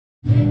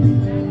Does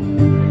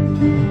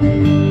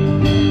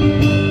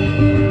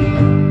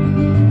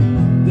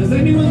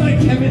anyone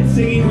like Kevin's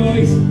singing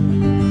voice?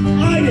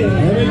 I do.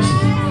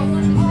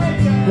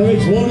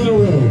 Kevin's one in a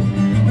row.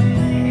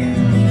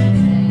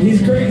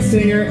 He's a great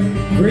singer,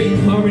 great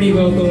harmony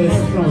vocalist.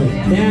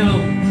 Now,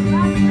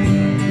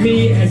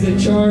 me as in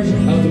charge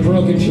of the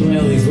broken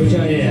Shillelaghs, which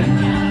I am.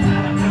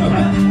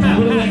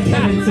 I'm gonna let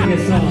Kevin sing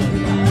a song.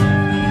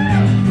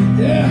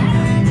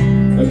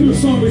 Yeah. I do a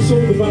song we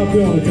sold to Bob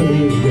Dylan a couple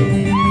years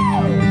ago.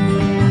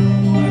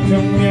 I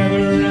come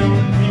gather around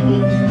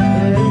people.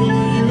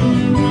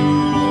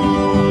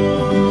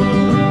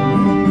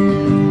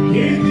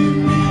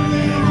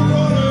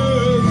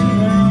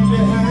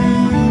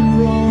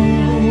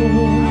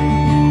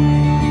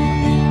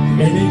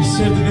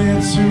 Said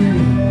that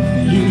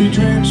soon you'd be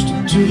drenched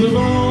to the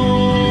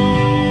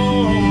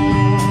bone.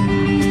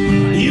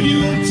 If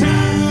your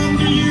time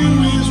to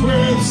you is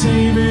worth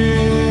saving,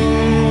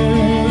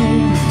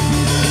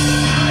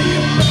 are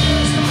you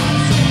first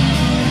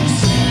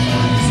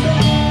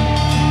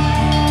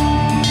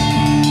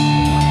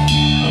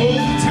oh,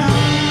 the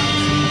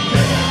times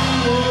that I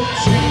will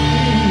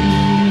change.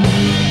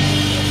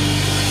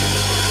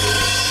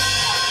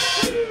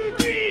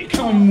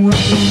 Come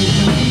running.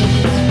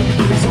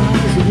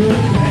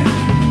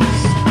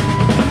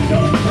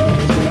 Don't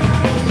close your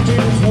eyes,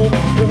 just hope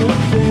you're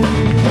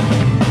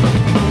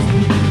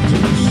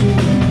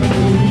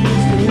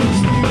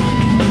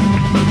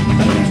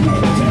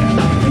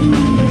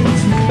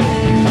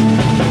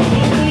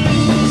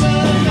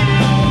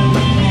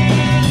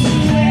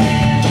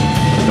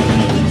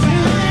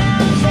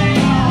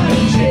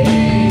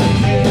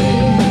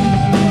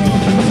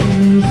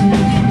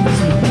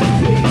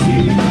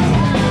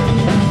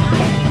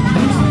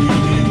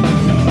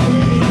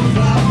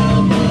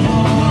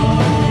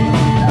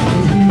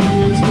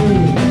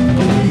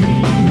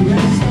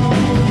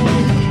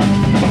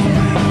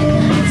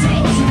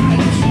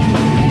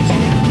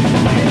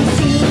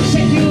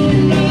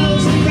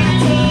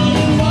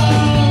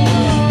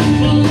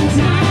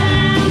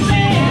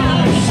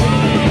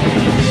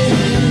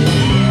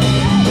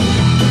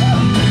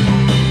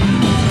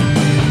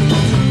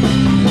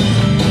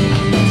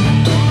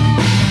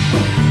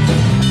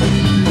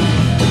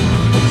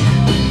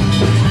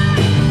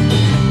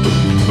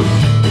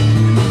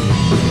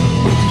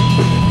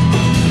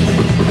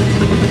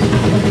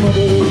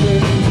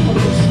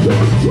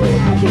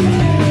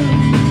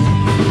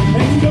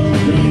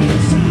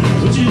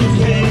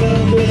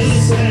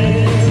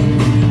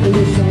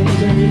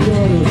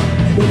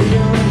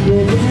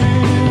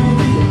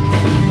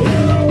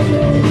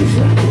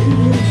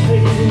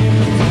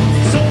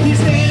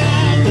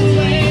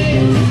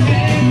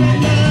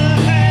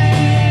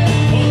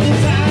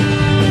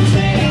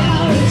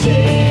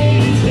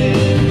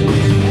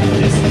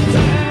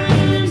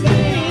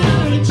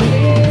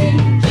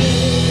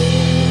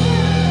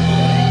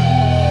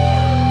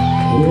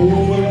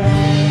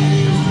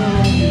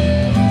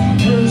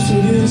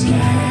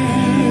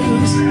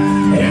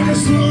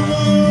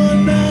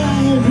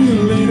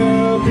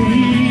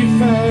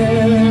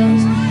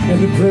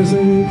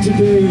present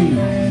today,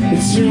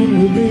 it soon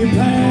will be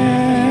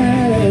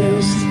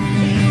past.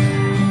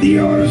 The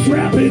orders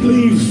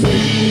rapidly fail,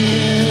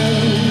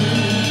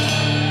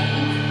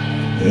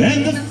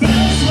 and the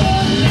first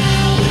one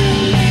now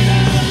will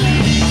later be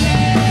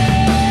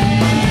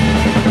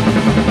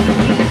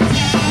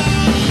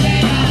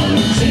they are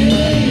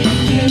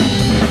changing.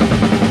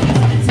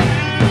 The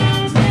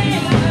times they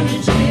are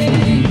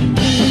changing.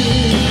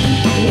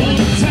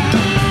 The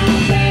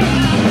times they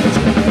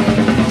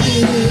are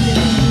changing.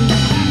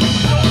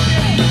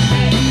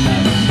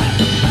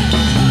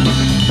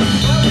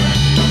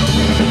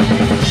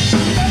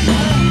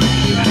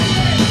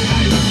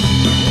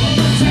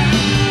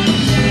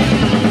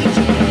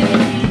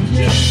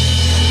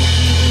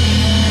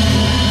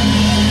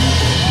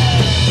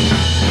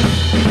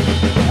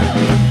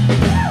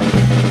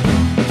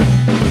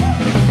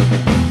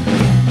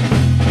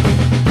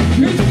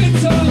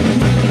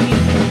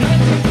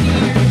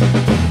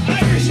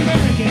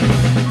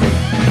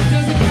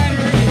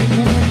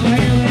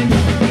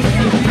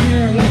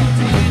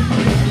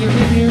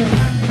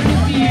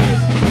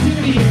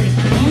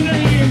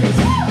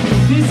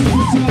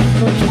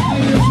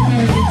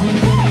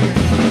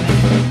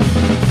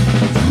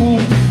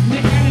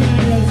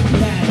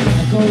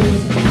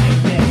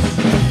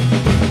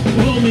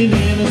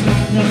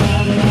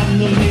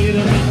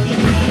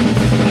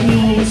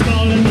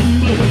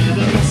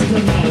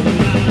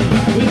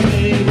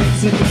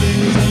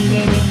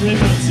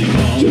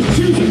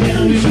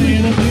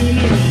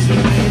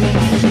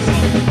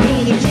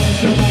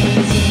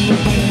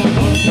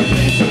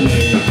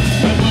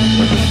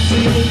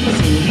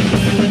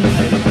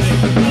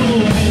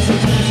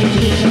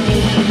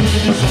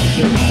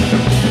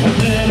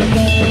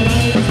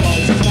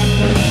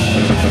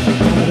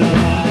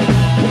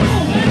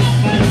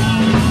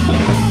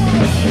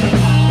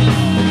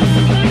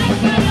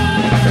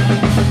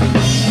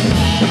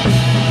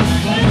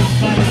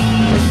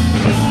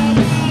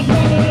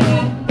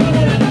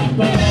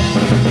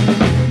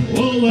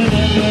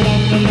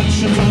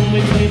 we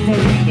played for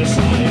either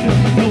side.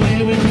 The way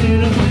we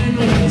played a fine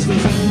with us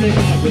was only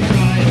God with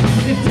pride.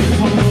 If we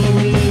come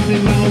over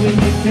living now, we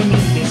make him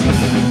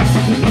understand.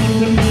 We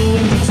want to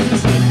know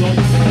injustice and go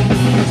back to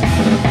man's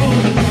hand. Oh,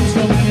 the drums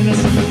go banging, the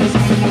cymbals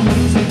and the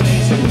horns they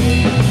blaze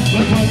away.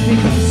 But what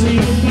becomes the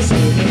young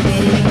pursuit and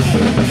burn and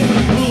hide away?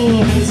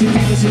 Oh, fancy,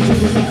 fancy, to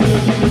the full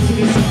of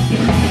music is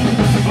something bad.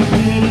 I'm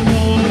playing it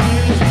all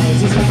right, as far as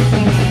it's back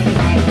from hand to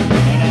hand.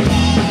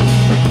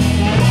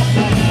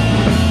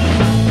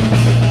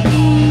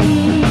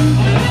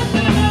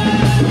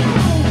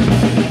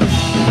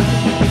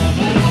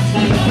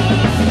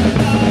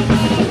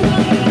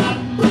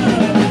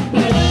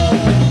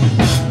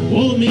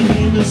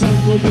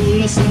 Uncle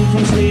Gloucester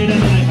from Sweden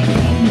I have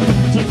come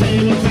to play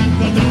with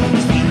the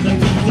Danish band and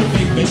with the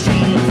big bass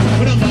drum.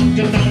 When I'm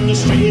walking down the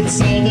streets,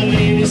 all the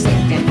ladies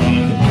think I'm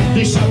gone.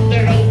 They shout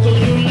their Uncle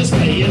Gloucester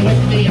playing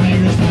with the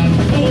Irish band.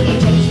 Oh, the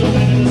drums go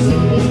banging, the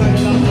cymbals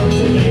banging, the horns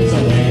and blaze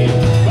away.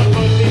 But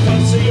all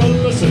because the old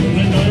bassoon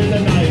and all the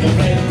night of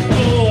play.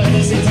 Oh,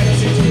 Tennessee,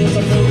 Tennessee, tunes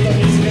are full of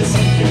music is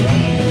something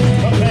grand.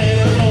 We're playing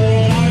a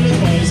roll on his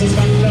voices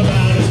back to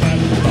Irish band.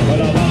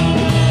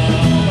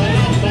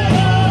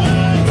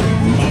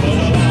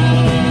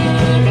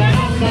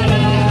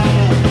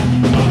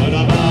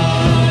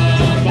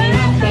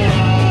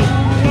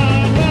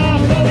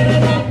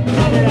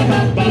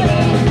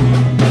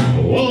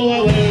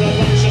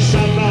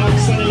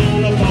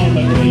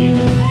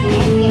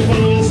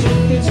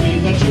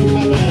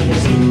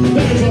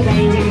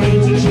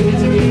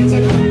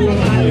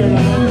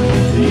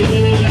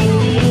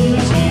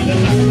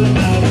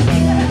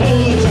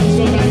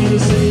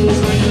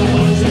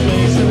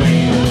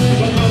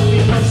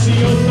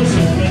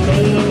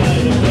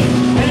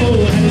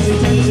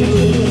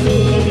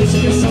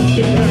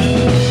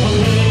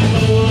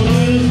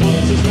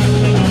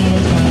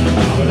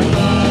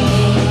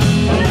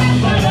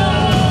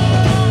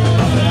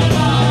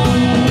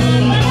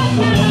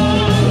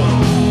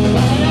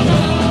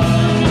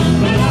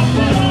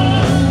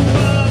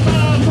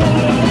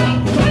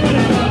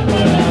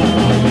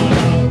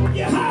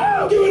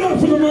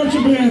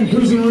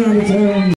 Cruising around the town.